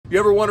You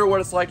ever wonder what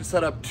it's like to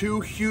set up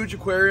 2 huge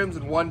aquariums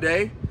in one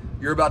day?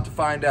 You're about to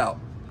find out.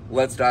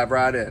 Let's dive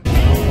right in.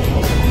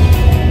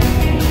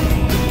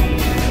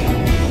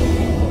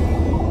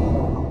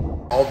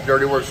 All the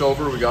dirty work's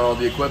over, we got all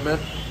the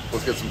equipment.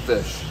 Let's get some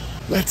fish.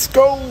 Let's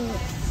go!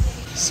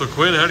 So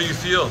Quinn, how do you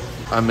feel?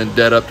 I'm in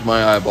dead up to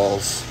my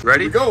eyeballs.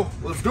 Ready? Here we go,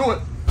 let's do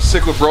it.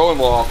 Cichlid bro,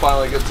 and I'll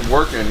finally get some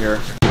work in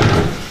here.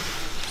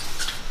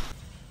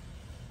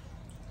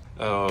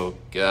 Oh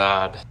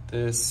God,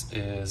 this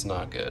is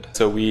not good.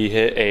 So we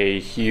hit a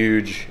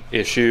huge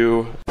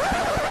issue.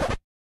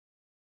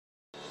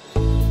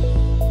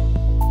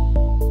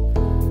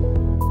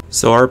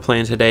 So our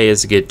plan today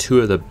is to get 2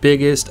 of the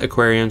biggest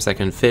aquariums that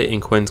can fit in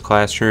Quinn's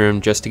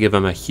classroom just to give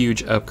him a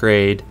huge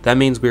upgrade. That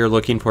means we are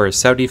looking for a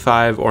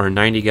 75 or a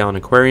 90-gallon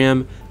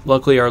aquarium.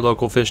 Luckily our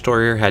local fish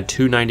store here had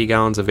 2 90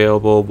 gallons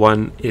available.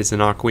 One is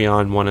an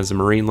Aquarium, one is a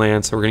Marine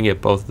Land, so we're going to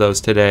get both of those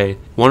today.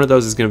 One of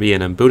those is going to be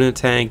an Mbuna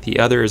tank, the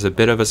other is a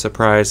bit of a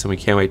surprise, and we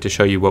can't wait to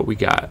show you what we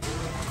got.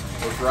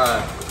 Let's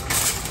ride.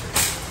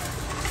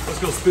 Let's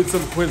go spend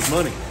some of Quinn's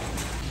money.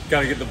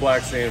 Gotta get the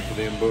black sand for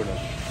the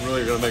Mbuna.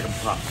 Really gonna make them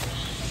pop.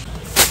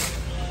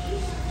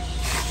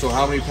 So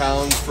how many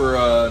pounds for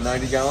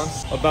 90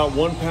 gallons? About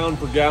 1 pound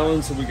per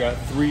gallon, so we got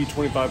 3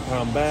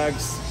 25-pound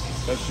bags.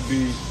 That should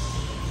be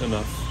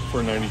enough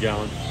for a 90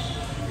 gallon.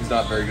 He's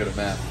not very good at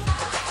math.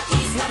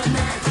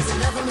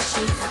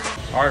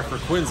 All right, for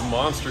Quinn's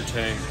monster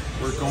tank,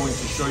 we're going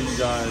to show you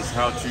guys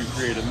how to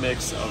create a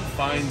mix of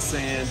fine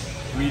sand,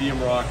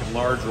 medium rock, and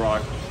large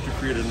rock to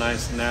create a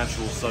nice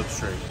natural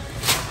substrate.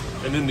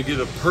 And then to get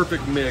a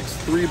perfect mix,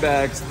 3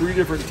 bags, 3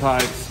 different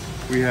types,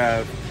 we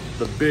have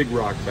the big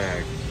rock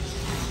bag.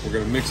 We're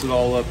gonna mix it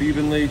all up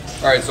evenly.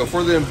 All right, so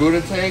for the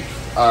Mbuna tank,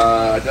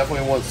 I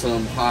definitely want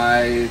some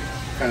high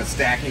kind of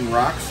stacking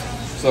rocks.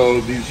 So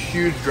these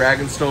huge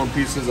dragonstone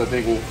pieces I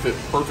think will fit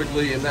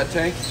perfectly in that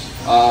tank.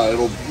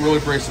 It'll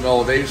really bring some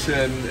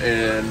elevation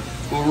and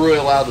will really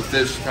allow the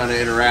fish to kind of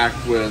interact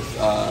with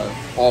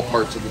all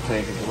parts of the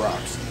tank and the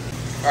rocks.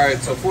 All right,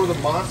 so for the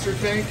monster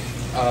tank,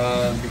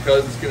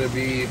 because it's gonna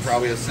be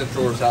probably a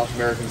Central or South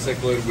American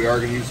cichlid, we are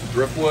gonna use some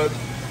driftwood.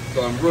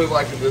 So I'm really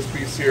liking this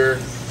piece here.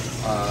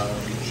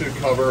 Should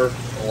cover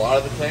a lot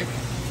of the tank.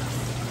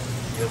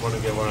 You want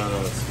to get one of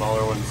the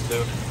smaller ones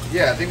too?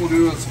 Yeah, I think we'll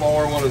do a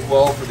smaller one as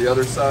well for the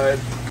other side.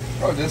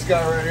 Probably this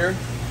guy right here.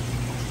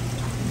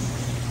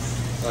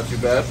 Not too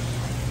bad.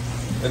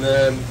 And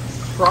then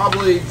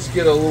probably just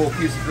get a little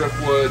piece of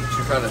driftwood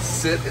to kind of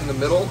sit in the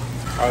middle.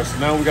 All right, so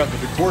now we got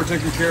the decor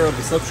taken care of,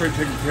 the substrate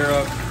taken care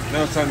of.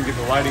 Now it's time to get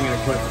the lighting and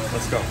equipment.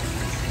 Let's go.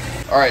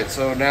 All right,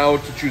 so now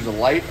to choose a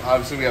light.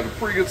 Obviously we have a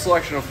pretty good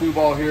selection of flue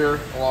ball here,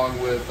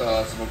 along with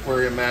some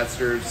aquarium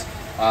masters.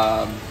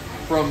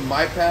 From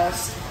my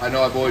past, I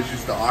know I've always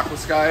used the Aqua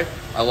Sky.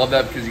 I love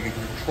that because you can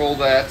control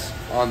that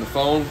on the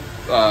phone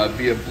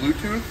via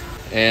Bluetooth.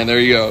 And there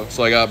you go.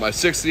 So I got my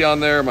 60 on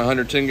there, my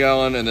 110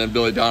 gallon, and then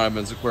Billy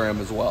Donovan's aquarium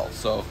as well.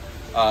 So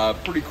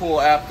pretty cool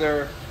app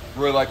there.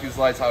 Really like these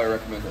lights, highly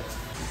recommend it.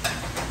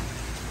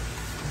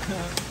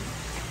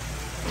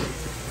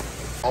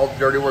 All the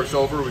dirty work's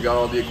over, we got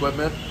all the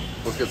equipment.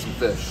 Let's get some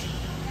fish.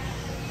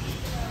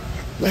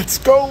 Let's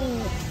go!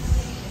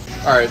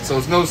 All right, so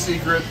it's no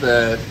secret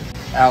that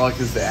Alec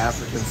is the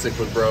African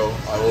cichlid bro.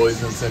 I've always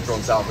been Central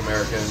and South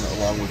American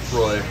along with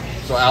Troy.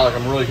 So Alec,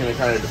 I'm really gonna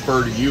kind of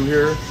defer to you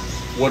here.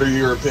 What are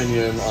your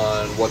opinion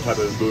on what type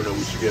of Mbuna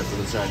we should get for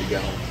this 90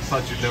 gallon?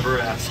 Thought you'd never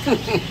ask.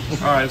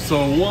 All right,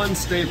 so one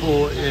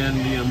staple in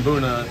the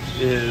Mbuna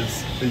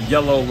is the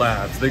yellow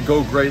labs. They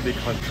go great, they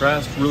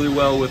contrast really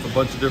well with a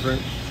bunch of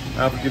different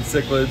African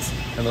cichlids,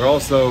 and they're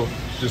also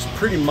just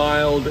pretty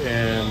mild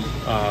and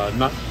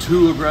not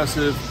too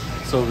aggressive,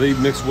 so they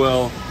mix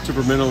well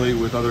temperamentally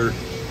with other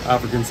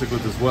African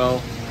cichlids as well.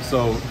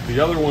 So the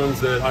other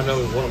ones that I know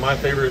is one of my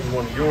favorite and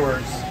one of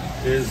yours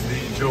is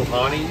the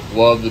Johanni.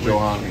 Love the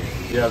Johanni.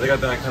 Yeah, they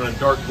got that kind of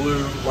dark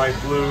blue, light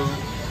blue,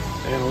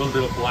 and a little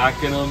bit of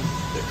black in them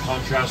that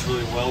contrasts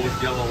really well with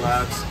yellow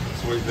labs.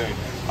 So what do you think?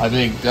 I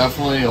think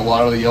definitely a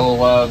lot of the yellow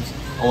labs.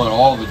 I want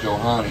all of the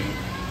Johanni.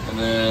 And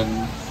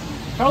then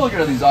kind of looking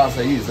at these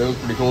acais, they look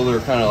pretty cool.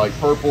 They're kind of like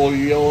purple,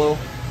 yellow.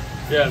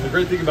 Yeah, and the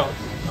great thing about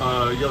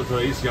yellowtail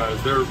ace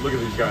guys, look at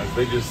these guys.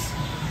 They just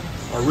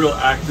are real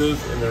active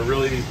and they're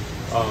really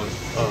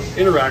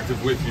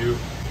interactive with you.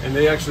 And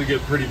they actually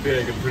get pretty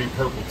big and pretty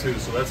purple too.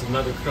 So that's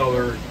another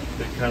color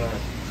that kind of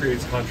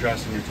creates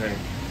contrast in your tank.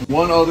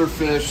 One other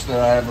fish that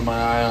I have in my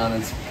eye on,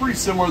 it's pretty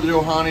similar to the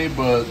Johanni,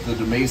 but the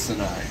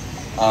Demasoni.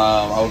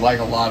 I would like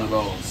a lot of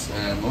those,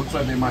 and it looks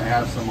like they might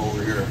have some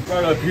over here.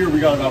 Right up here, we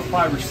got about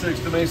 5 or 6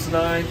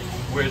 Demasoni,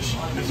 which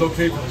is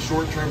okay for the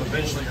short term.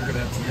 Eventually, you're gonna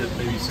have to get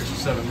maybe 6 or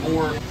 7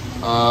 more.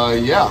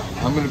 Yeah,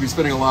 I'm gonna be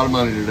spending a lot of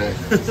money today.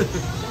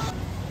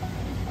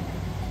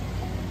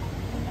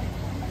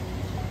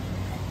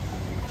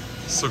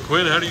 So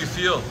Quinn, how do you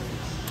feel?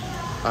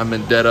 I'm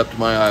in debt up to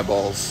my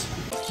eyeballs.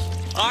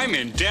 I'm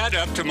in debt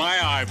up to my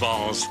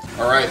eyeballs.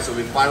 All right, so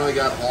we finally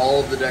got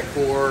all of the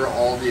decor,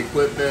 all the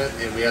equipment,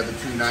 and we have the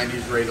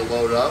 290s ready to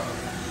load up.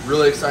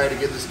 Really excited to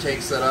get this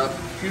tank set up.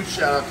 Huge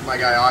shout out to my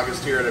guy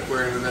August here at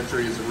Aquarium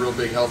Inventory. He's a real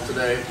big help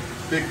today.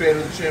 Big fan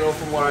of the channel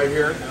from what I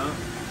hear. Yeah.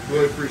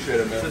 Really appreciate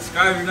it, man.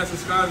 Subscribe if you're not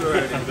subscribed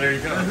already. There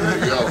you go. There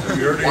you go.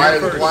 You heard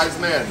it here first. Wise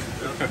man.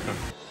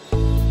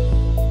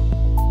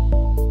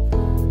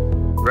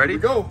 Ready?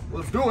 Go.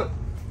 Let's do it.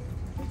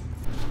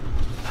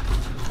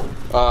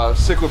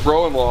 Cichlid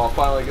bro-in-law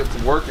finally get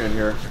some work in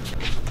here.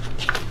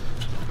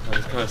 I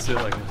just kind of sit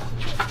like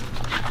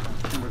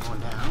this. We're going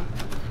down.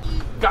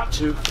 Got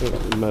to.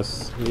 You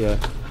must, yeah.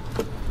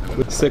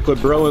 Cichlid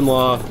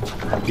bro-in-law,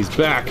 he's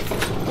back.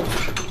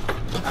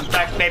 I'm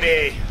back,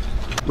 baby.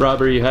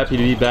 Rob, are you happy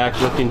to be back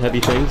lifting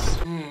heavy things?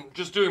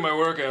 Just doing my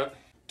workout.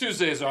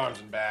 Tuesday's arms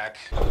and back.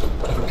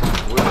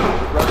 Would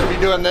rather be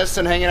doing this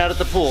than hanging out at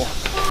the pool.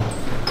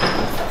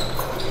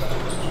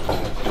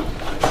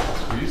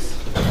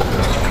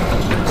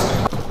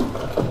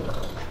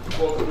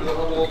 Welcome to the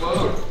humble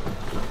abode.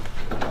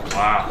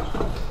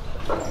 Wow.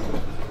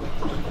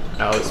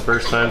 Alex's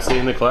first time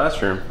seeing the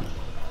classroom.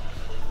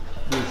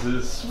 This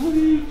is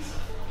sweet.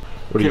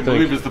 What do you Can't think?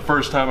 believe it's the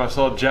first time I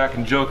saw Jack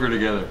and Joker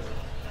together.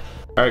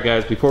 Alright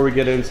guys, before we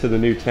get into the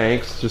new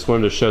tanks, just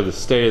wanted to show the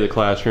state of the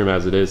classroom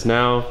as it is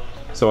now.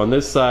 So on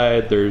this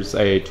side, there's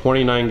a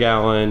 29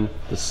 gallon,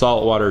 the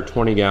saltwater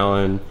 20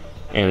 gallon,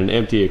 and an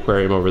empty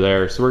aquarium over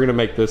there. So we're gonna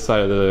make this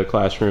side of the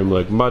classroom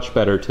look much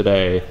better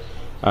today.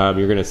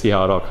 You're gonna see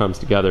how it all comes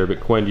together. But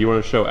Quinn, do you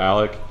wanna show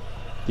Alec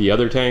the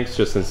other tanks,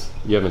 just since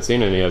you haven't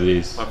seen any of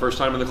these? My first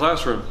time in the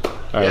classroom.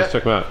 Alright, let's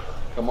check them out.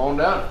 Come on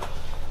down.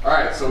 All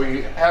right, so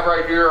we have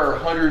right here our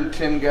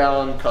 110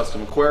 gallon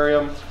custom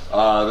aquarium.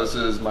 This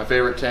is my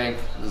favorite tank.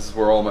 This is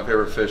where all my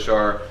favorite fish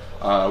are.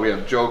 We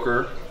have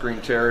Joker,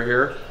 green terror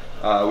here.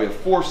 We have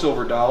 4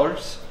 silver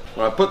dollars.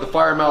 When I put the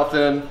fire mouth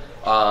in,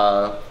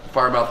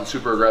 fire mouth is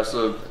super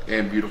aggressive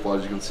and beautiful,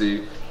 as you can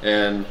see.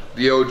 And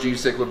the OG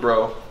Cichlid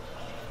bro,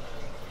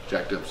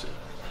 Jack Dempsey.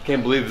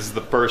 Can't believe this is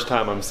the first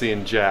time I'm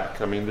seeing Jack.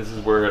 I mean, this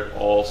is where it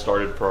all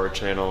started for our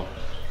channel.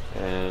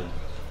 And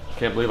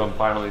can't believe I'm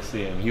finally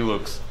seeing him. He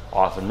looks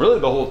awesome. Really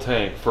the whole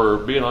tank, for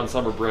being on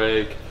summer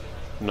break,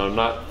 you know,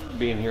 not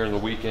being here on the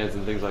weekends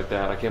and things like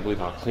that. I can't believe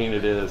how clean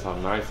it is, how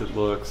nice it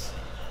looks,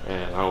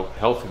 and how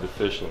healthy the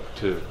fish look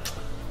too.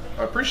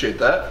 I appreciate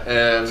that.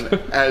 And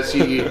as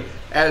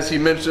he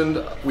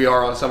mentioned, we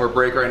are on summer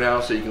break right now,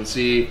 so you can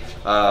see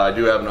I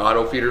do have an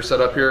auto feeder set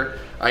up here.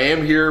 I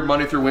am here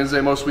Monday through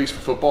Wednesday most weeks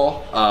for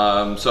football,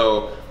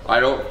 so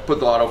I don't put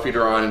the auto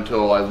feeder on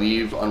until I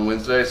leave on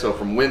Wednesday. So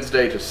from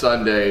Wednesday to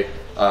Sunday,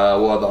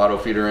 we'll have the auto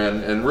feeder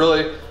in, and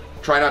really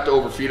try not to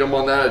overfeed them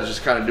on that. I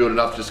just kind of do it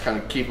enough, just kind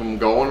of keep them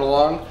going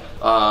along.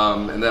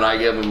 And then I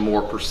give them a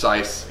more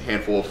precise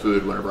handful of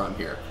food whenever I'm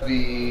here.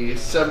 The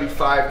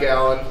 75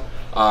 gallon,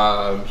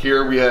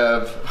 here we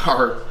have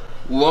our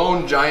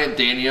lone giant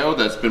Danio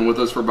that's been with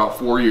us for about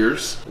 4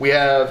 years. We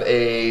have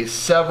a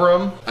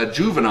Severum, a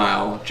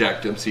juvenile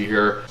Jack Dempsey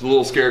here. He's a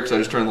little scared because I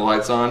just turned the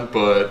lights on,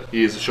 but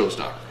he is a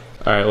showstopper.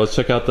 All right, let's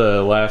check out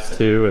the last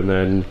two and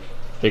then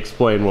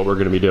explain what we're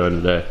gonna be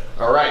doing today.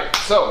 All right,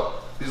 so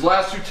these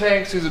last 2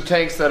 tanks, these are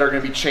tanks that are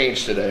gonna be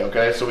changed today,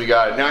 okay? So we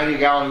got 90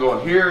 gallon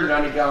going here,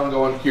 90 gallon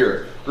going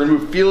here. We're gonna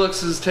move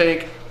Felix's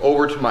tank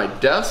over to my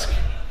desk,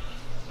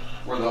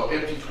 where the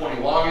empty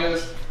 20 long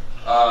is.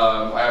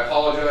 I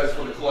apologize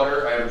for the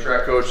clutter. I am a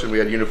track coach and we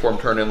had uniform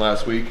turn in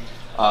last week.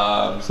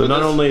 So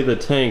not only the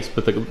tanks,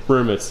 but the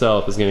room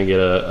itself is gonna get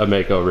a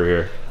makeover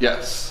here.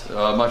 Yes,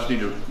 much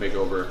needed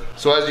makeover.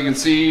 So as you can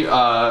see,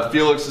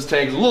 Felix's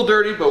tank is a little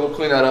dirty, but we'll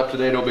clean that up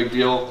today, no big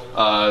deal.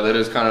 That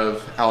is kind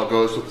of how it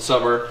goes with the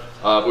summer.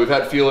 But we've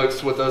had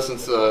Felix with us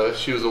since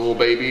she was a little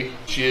baby.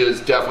 She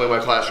is definitely my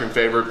classroom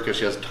favorite because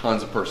she has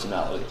tons of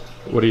personality.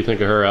 What do you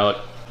think of her, Alec?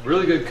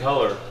 Really good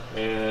color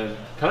and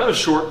kind of a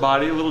short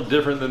body, a little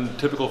different than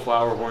typical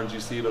flower horns you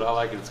see, but I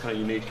like it. It's kind of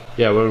unique.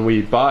 Yeah, when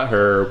we bought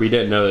her, we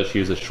didn't know that she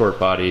was a short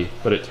body,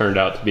 but it turned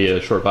out to be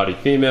a short body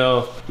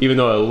female. Even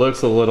though it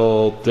looks a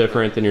little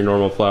different than your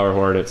normal flower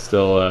horn, it's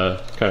still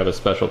kind of a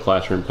special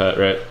classroom pet,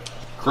 right?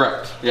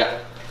 Correct, yeah.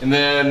 And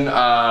then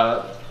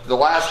the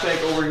last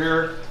tank over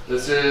here,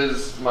 this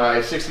is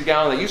my 60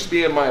 gallon that used to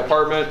be in my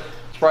apartment.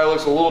 It probably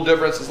looks a little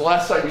different since the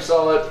last time you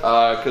saw it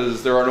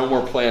because there are no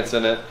more plants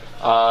in it.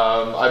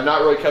 I've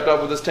not really kept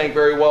up with this tank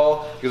very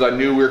well because I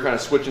knew we were kind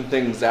of switching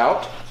things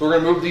out. So we're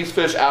gonna move these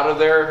fish out of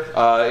there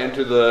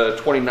into the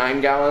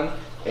 29 gallon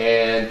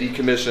and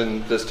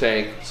decommission this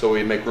tank so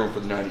we make room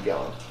for the 90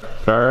 gallon.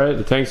 All right,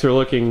 the tanks are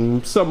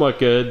looking somewhat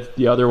good.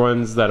 The other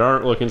ones that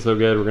aren't looking so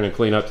good, we're gonna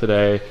clean up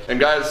today. And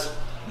guys,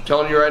 I'm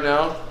telling you right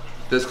now,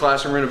 this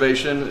classroom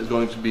renovation is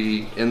going to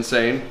be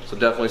insane, so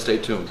definitely stay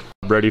tuned.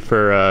 Ready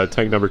for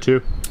tank number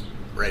 2?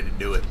 Ready to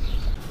do it.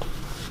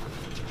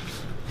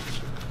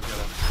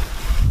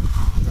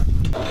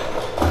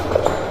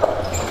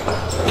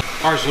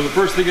 All right, so the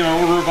first thing in our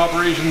order of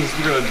operations is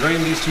we're gonna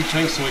drain these 2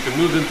 tanks so we can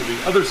move them to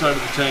the other side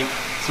of the tank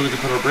so we can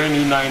put our brand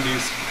new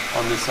 90s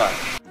on this side.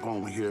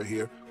 Boom,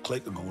 here,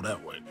 click and go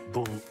that way.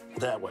 Boom,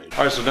 that way.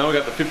 All right, so now we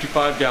got the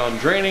 55 gallon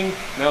draining.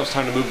 Now it's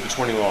time to move the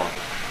 20 long.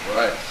 All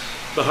right.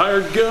 The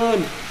hired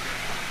gun.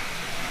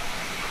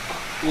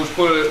 We'll just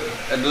put it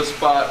in this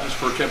spot just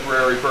for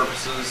temporary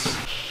purposes.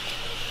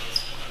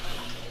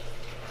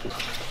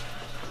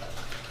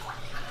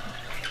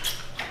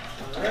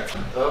 Alright,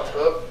 up,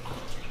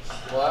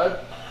 slide.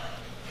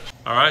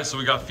 Alright, so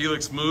we got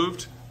Felix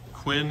moved.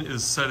 Quinn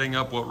is setting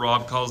up what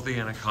Rob calls the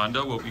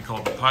anaconda, what we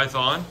call the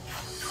python.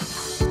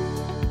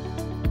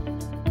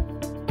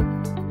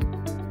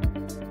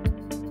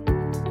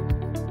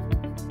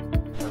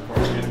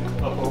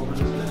 Up over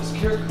to this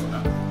here.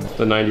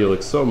 The 90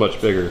 looks so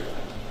much bigger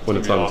when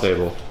it's on the awesome.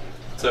 table.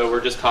 So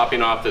we're just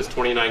copying off this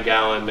 29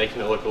 gallon,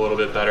 making it look a little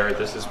bit better.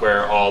 This is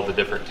where all the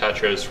different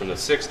tetras from the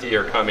 60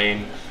 are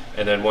coming.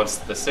 And then once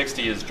the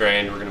 60 is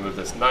drained, we're gonna move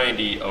this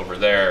 90 over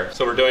there.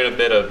 So we're doing a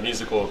bit of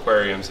musical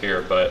aquariums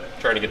here, but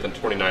trying to get the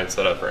 29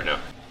 set up right now.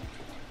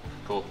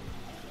 Cool.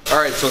 All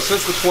right, so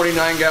since the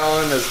 29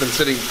 gallon has been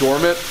sitting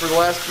dormant for the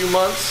last few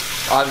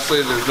months,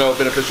 obviously there's no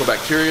beneficial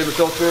bacteria in the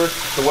filter.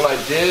 So what I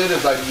did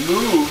is I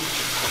moved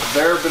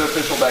their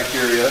beneficial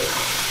bacteria,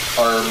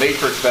 our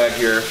matrix bag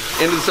here,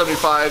 into the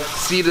 75,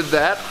 seeded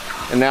that,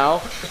 and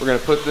now we're gonna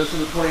put this in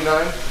the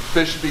 29.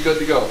 Fish should be good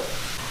to go.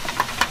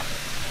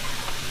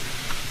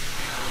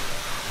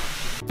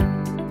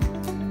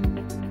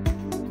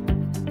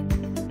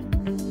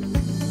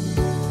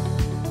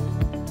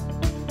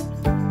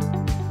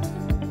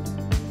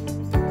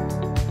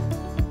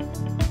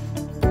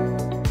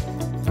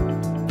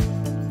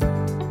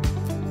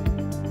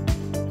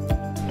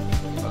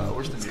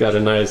 It's got a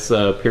nice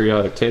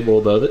periodic table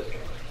above it.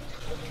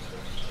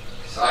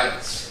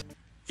 Science.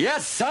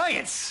 Yes,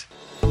 science!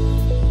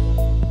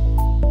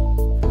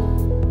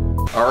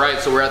 All right,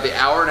 so we're at the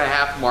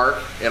hour-and-a-half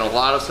mark, and a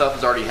lot of stuff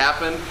has already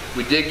happened.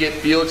 We did get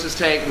Felix's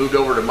tank moved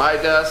over to my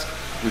desk.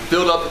 We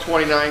filled up the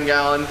 29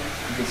 gallon.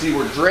 You can see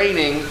we're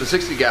draining the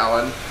 60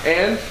 gallon,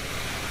 and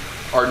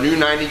our new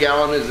 90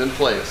 gallon is in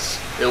place.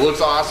 It looks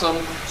awesome.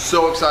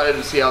 So excited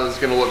to see how this is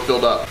gonna look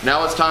filled up.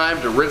 Now it's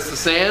time to rinse the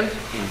sand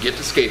and get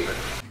to scaping.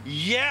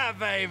 Yeah,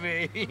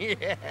 baby!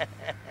 Yeah.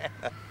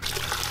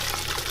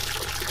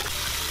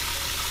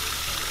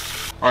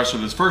 Alright, so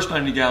this first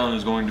 90 gallon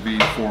is going to be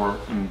for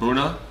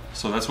Mbuna.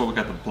 So that's what we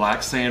got the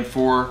black sand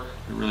for.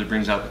 It really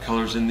brings out the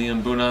colors in the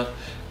Mbuna.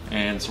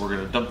 And so we're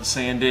going to dump the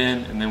sand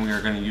in, and then we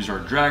are going to use our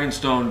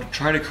dragonstone to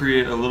try to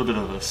create a little bit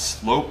of a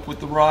slope with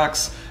the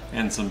rocks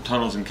and some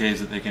tunnels and caves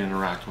that they can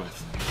interact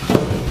with.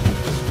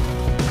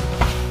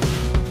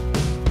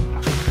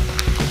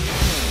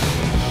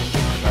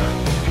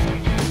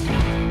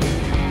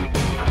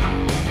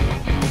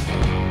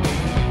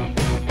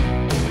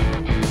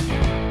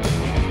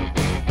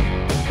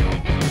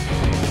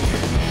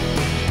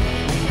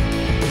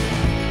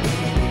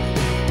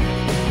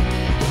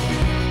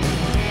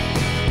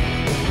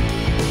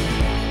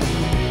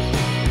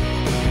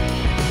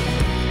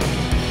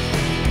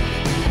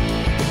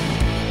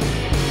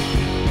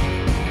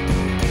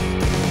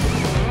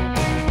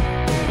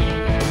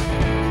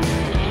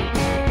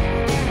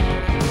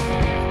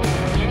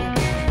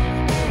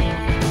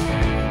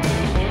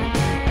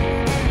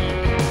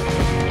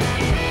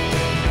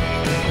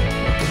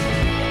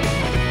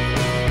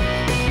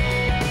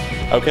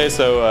 Okay,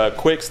 so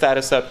quick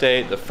status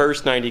update. The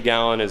first 90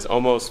 gallon is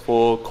almost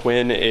full.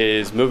 Quinn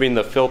is moving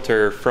the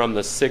filter from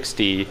the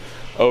 60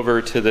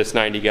 over to this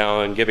 90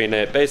 gallon, giving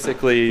it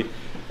basically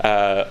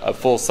a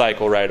full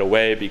cycle right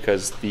away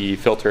because the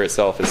filter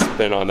itself has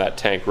been on that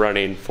tank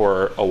running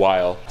for a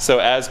while. So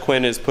as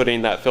Quinn is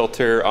putting that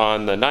filter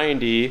on the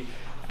 90,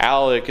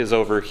 Alec is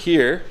over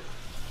here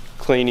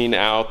cleaning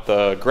out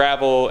the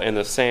gravel and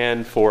the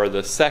sand for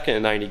the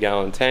second 90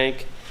 gallon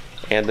tank.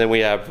 And then we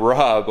have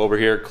Rob over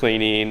here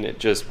cleaning,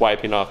 just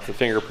wiping off the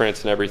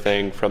fingerprints and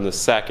everything from the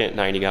second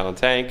 90 gallon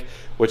tank,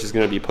 which is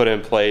going to be put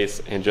in place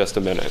in just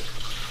a minute.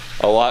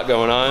 A lot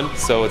going on,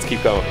 so let's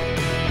keep going.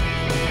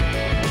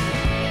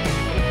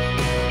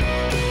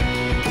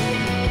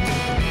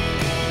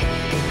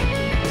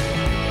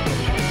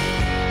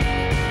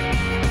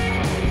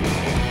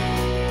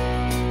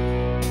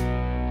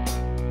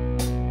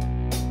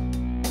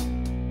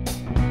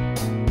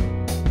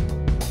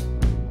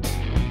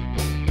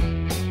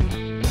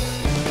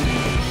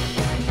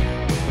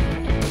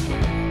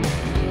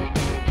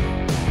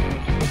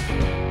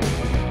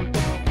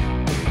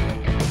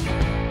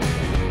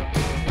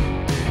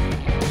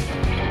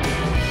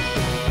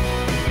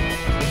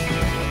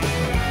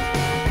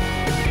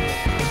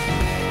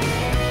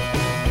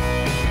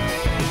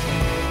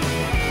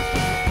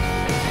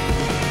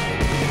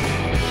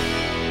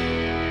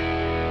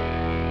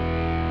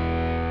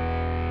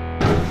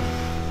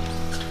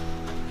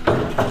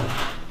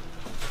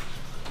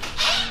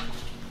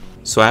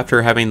 So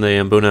after having the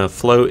Mbuna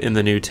float in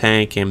the new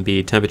tank and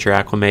be temperature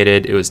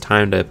acclimated, it was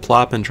time to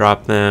plop and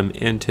drop them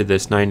into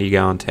this 90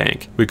 gallon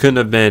tank. We couldn't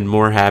have been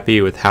more happy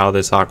with how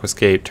this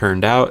aquascape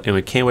turned out, and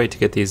we can't wait to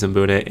get these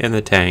Mbuna in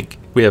the tank.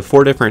 We have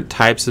 4 different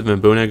types of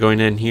Mbuna going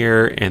in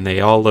here, and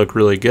they all look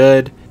really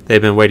good. They've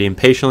been waiting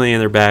patiently in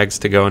their bags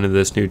to go into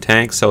this new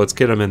tank, so let's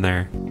get them in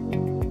there.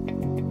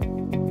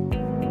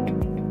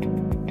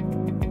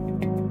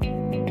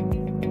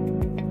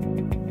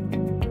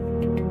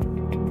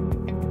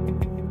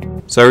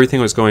 So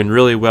everything was going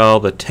really well.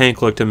 The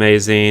tank looked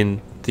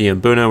amazing. The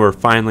Mbuna were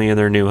finally in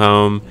their new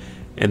home,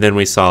 and then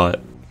we saw it.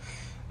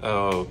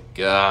 Oh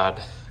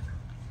God,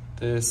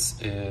 this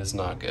is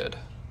not good.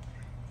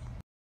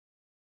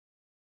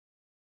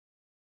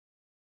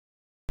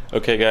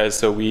 Okay guys,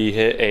 so we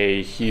hit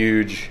a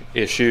huge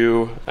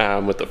issue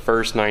with the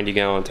first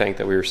 90-gallon tank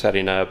that we were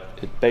setting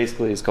up. It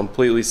basically is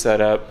completely set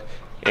up,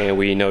 and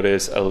we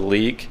noticed a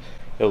leak.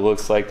 It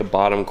looks like the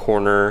bottom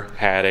corner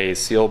had a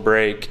seal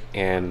break,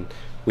 and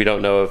we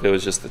don't know if it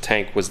was just the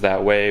tank was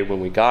that way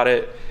when we got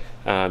it.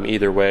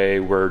 Either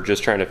way, we're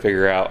just trying to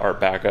figure out our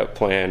backup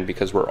plan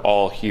because we're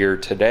all here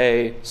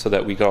today so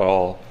that we can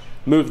all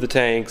move the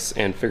tanks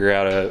and figure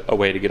out a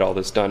way to get all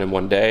this done in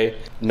one day.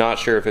 Not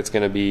sure if it's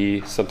going to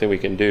be something we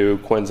can do.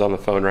 Quinn's on the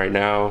phone right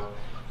now.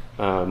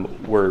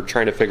 We're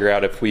trying to figure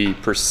out if we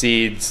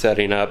proceed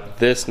setting up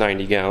this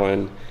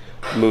 90-gallon,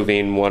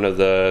 moving one of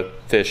the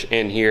fish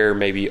in here,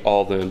 maybe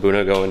all the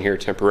Mbuna go in here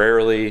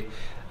temporarily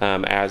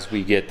as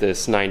we get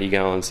this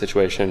 90-gallon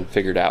situation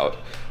figured out.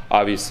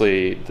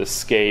 Obviously, the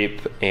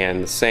scape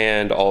and the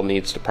sand all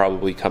needs to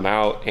probably come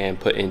out and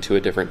put into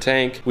a different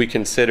tank. We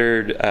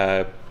considered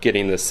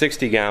getting the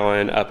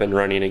 60-gallon up and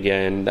running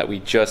again that we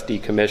just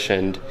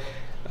decommissioned,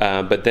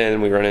 but then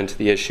we run into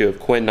the issue of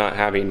Quinn not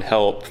having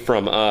help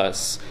from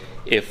us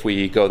if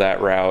we go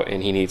that route,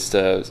 and he needs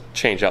to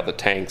change out the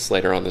tanks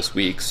later on this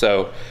week.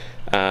 So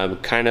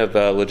kind of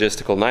a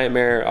logistical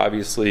nightmare,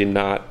 obviously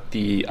not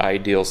the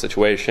ideal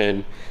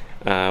situation.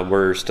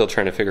 We're still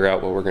trying to figure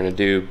out what we're going to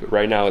do, but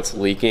right now it's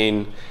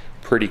leaking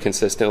pretty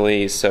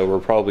consistently, so we're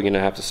probably going to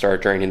have to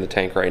start draining the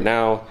tank right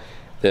now.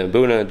 The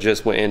Mbuna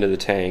just went into the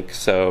tank,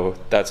 so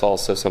that's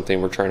also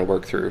something we're trying to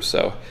work through.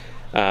 So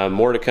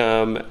more to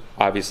come.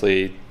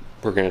 Obviously,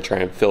 we're going to try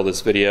and fill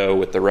this video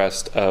with the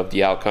rest of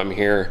the outcome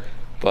here,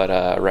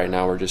 but right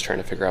now we're just trying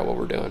to figure out what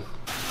we're doing.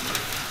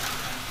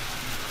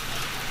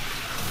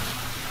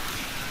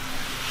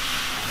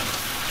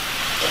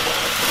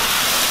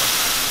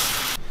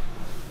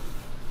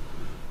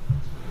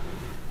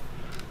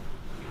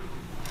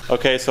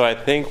 Okay, so I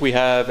think we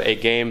have a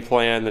game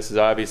plan. This is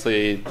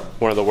obviously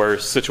one of the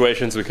worst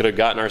situations we could have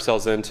gotten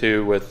ourselves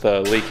into with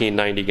the leaking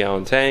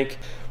 90-gallon tank.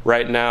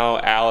 Right now,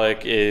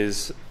 Alec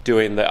is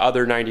doing the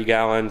other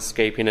 90-gallon,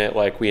 scaping it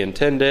like we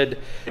intended.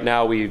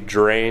 Now we've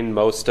drained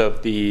most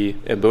of the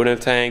Mbuna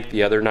tank,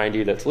 the other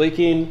 90 that's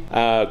leaking.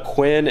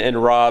 Quinn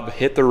and Rob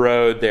hit the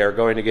road. They are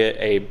going to get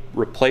a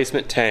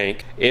replacement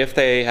tank. If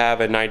they have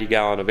a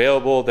 90-gallon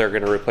available, they're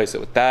going to replace it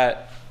with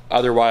that.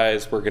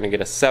 Otherwise, we're going to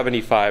get a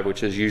 75,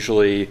 which is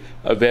usually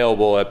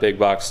available at big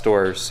box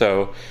stores.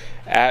 So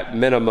at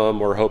minimum,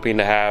 we're hoping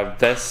to have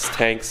this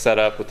tank set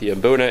up with the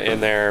Mbuna in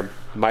there.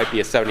 Might be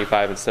a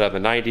 75 instead of a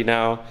 90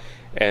 now,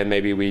 and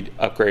maybe we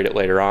upgrade it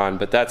later on.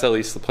 But that's at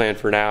least the plan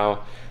for now.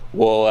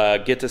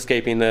 We'll get to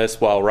scaping this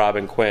while Rob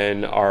and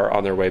Quinn are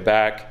on their way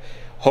back.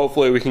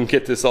 Hopefully we can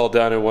get this all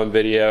done in one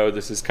video.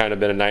 This has kind of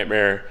been a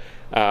nightmare,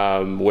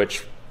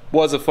 which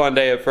was a fun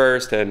day at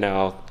first, and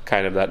now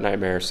kind of that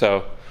nightmare.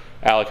 So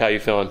Alec, how you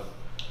feeling?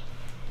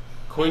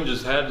 Quinn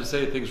just had to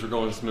say things were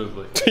going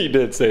smoothly. He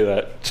did say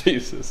that.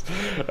 Jesus.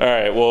 All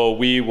right, well,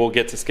 we will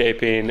get to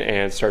scaping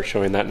and start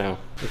showing that now.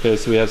 Okay,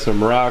 so we have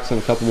some rocks and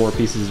a couple more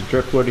pieces of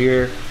driftwood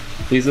here.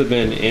 These have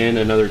been in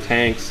another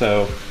tank,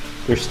 so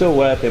they're still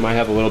wet. They might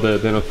have a little bit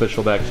of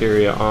beneficial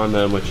bacteria on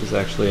them, which is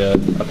actually a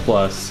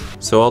plus.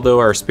 So although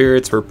our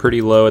spirits were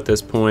pretty low at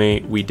this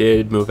point, we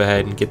did move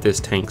ahead and get this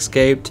tank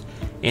scaped,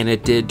 and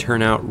it did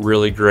turn out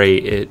really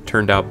great. It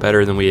turned out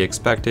better than we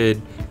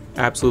expected.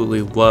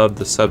 Absolutely loved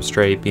the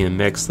substrate being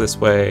mixed this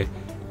way,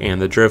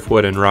 and the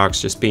driftwood and rocks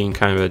just being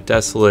kind of a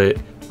desolate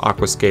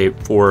aquascape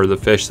for the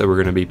fish that we're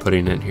going to be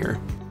putting in here.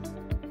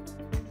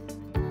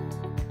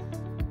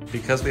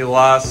 Because we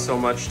lost so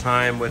much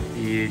time with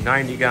the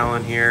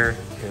 90-gallon here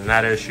and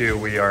that issue,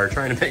 we are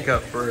trying to make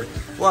up for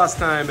lost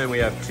time, and we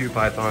have 2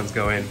 pythons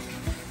going,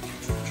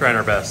 trying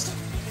our best.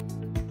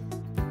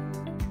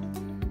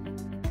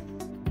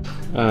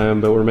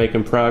 But we're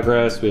making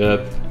progress. We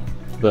have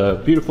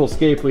the beautiful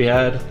scape we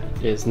had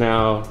is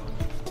now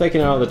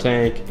taken out of the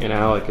tank, and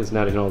Alec is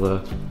netting all the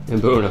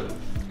Mbuna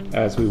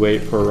as we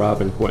wait for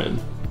Rob and Quinn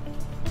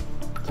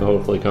to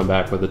hopefully come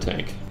back with a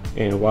tank.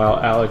 And while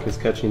Alec is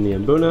catching the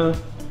Mbuna,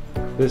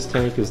 this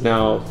tank is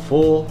now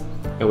full,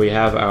 and we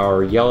have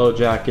our yellow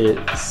jacket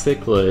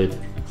cichlid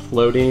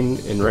floating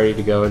and ready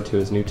to go into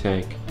his new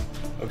tank.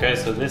 Okay,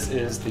 so this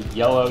is the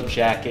yellow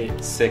jacket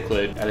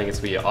cichlid. I think it's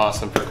gonna be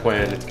awesome for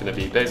Quinn. It's gonna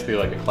be basically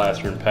like a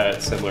classroom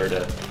pet, similar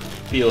to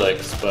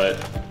Felix, but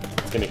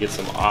it's gonna get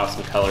some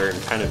awesome color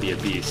and kind of be a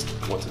beast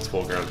once it's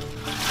full grown.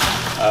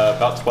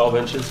 About 12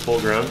 inches full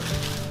grown.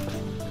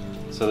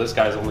 So this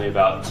guy's only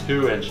about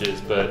 2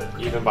 inches, but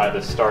even by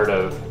the start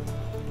of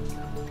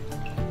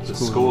the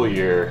school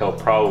year, he'll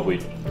probably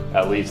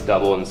at least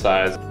double in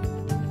size.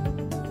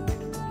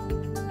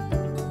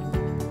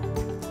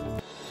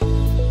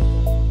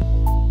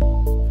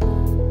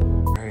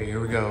 All right, here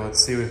we go.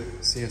 Let's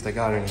see if they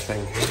got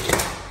anything.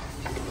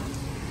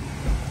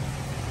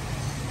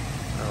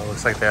 Oh,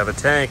 looks like they have a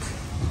tank.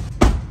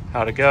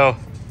 How'd it go?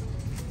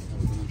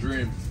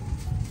 dream.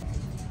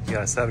 You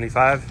got a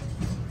 75?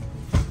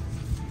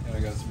 And I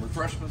got some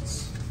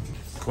refreshments.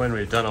 Quinn,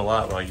 we've done a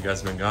lot while you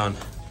guys have been gone.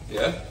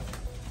 Yeah?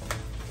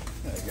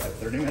 I got a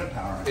 30-minute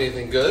power.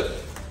 Anything good?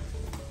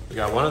 We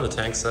got one of the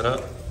tanks set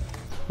up.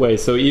 Wait,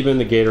 so even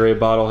the Gatorade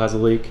bottle has a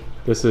leak?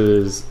 This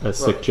is a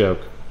sick joke.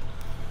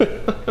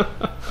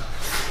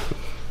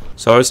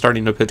 So I was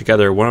starting to put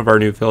together one of our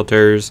new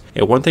filters.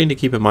 And one thing to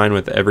keep in mind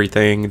with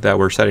everything that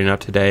we're setting up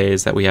today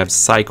is that we have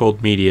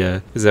cycled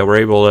media, is that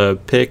we're able to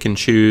pick and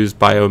choose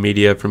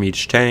biomedia from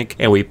each tank,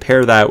 and we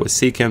pair that with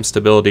CChem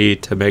stability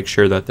to make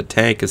sure that the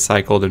tank is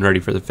cycled and ready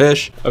for the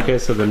fish. Okay,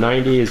 so the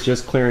 90 is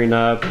just clearing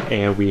up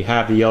and we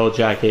have the yellow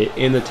jacket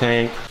in the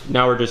tank.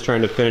 Now we're just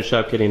trying to finish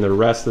up getting the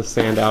rest of the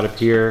sand out of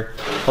here.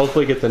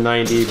 Hopefully get the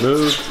 90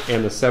 moved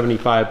and the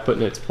 75 put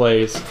in its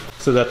place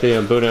so that the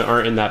Mbuna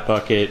aren't in that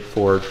bucket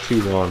for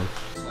too long.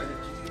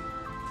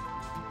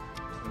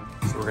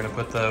 So we're gonna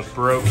put the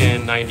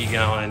broken 90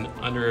 gallon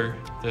under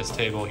this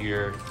table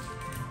here,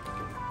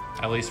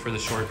 at least for the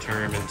short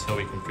term, until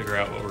we can figure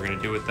out what we're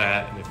gonna do with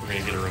that and if we're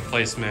gonna get a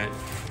replacement.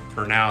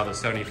 For now, the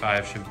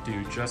 75 should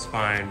do just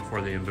fine for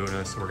the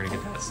Mbuna, so we're gonna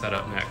get that set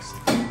up next.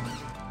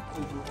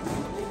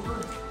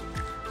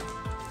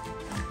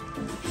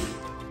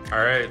 All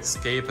right,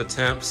 escape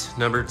attempt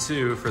number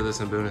 2 for this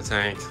Mbuna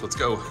tank. Let's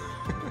go.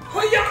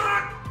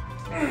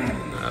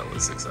 That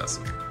was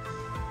successful.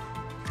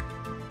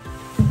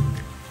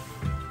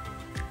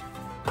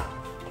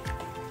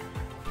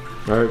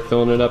 All right,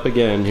 filling it up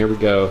again. Here we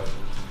go.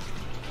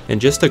 And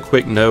just a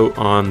quick note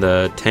on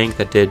the tank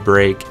that did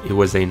break. It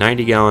was a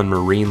 90-gallon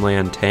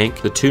Marineland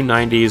tank. The two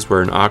 90s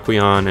were an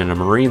Aquarium and a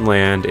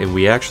Marineland, and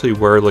we actually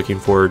were looking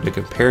forward to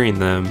comparing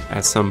them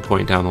at some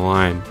point down the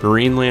line.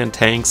 Marineland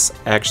tanks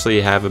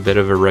actually have a bit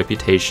of a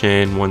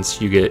reputation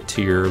once you get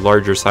to your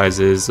larger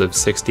sizes of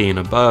 60 and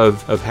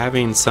above of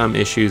having some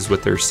issues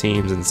with their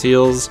seams and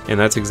seals, and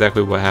that's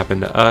exactly what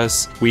happened to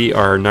us. We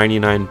are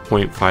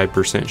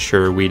 99.5%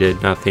 sure we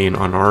did nothing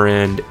on our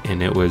end,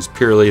 and it was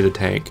purely the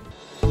tank.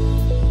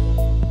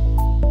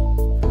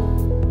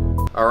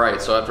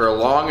 Alright, so after a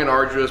long and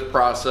arduous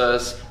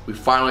process, we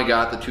finally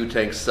got the 2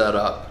 tanks set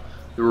up.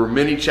 There were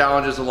many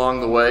challenges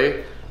along the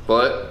way,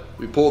 but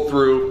we pulled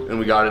through and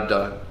we got it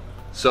done.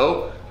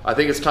 So, I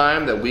think it's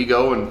time that we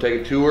go and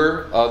take a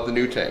tour of the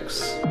new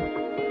tanks.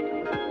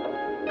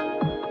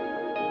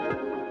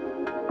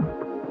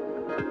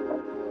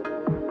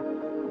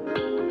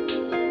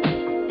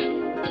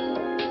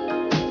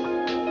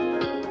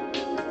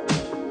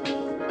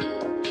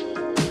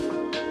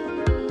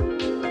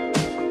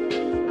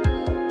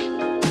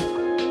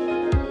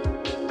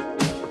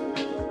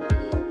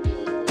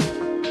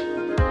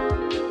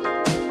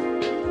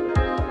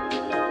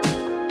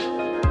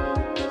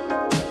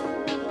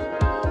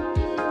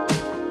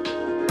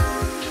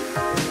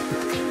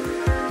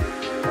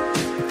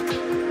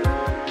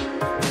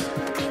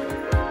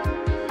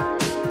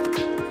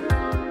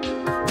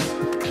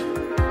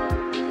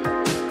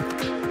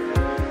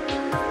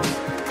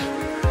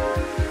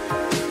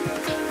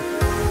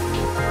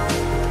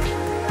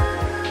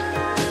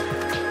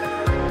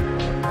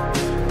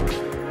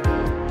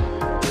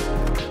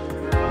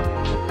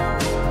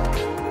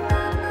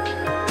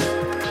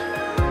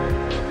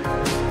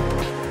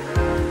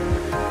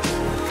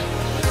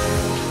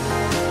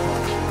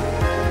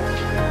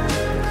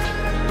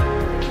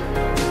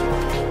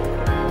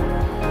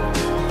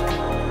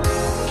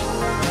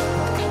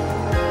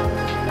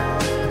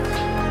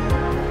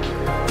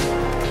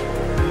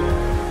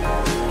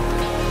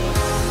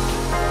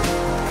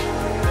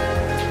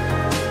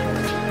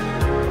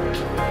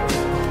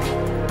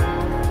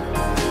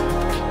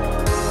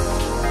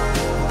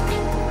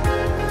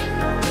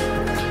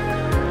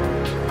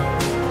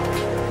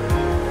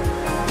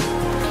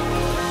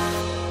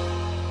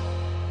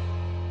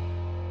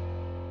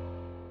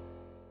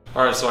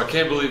 Alright, so I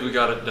can't believe we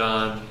got it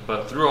done,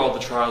 but through all the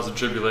trials and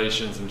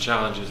tribulations and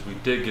challenges, we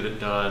did get it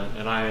done,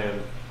 and I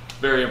am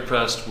very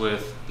impressed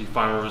with the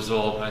final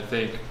result. I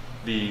think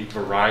the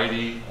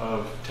variety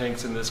of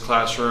tanks in this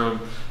classroom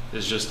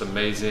is just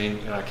amazing,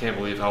 and I can't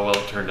believe how well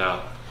it turned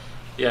out.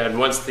 Yeah, and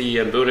once the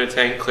Mbuna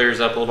tank clears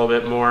up a little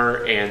bit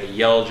more and the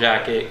yellow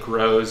jacket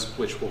grows,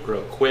 which will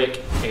grow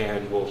quick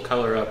and will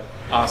color up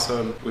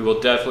awesome, we will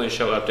definitely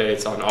show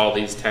updates on all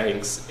these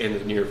tanks in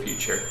the near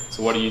future.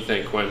 So what do you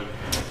think, Quinn?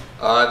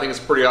 I think it's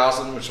pretty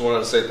awesome. I just wanted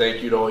to say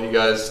thank you to all you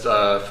guys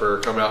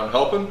for coming out and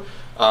helping.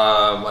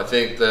 I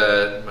think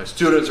that my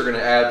students are going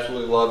to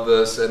absolutely love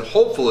this, and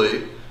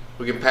hopefully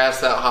we can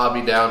pass that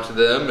hobby down to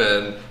them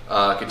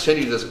and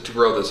continue to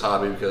grow this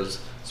hobby,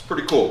 because it's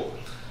pretty cool.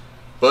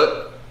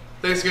 But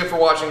thanks again for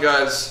watching,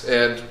 guys,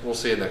 and we'll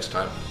see you next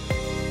time.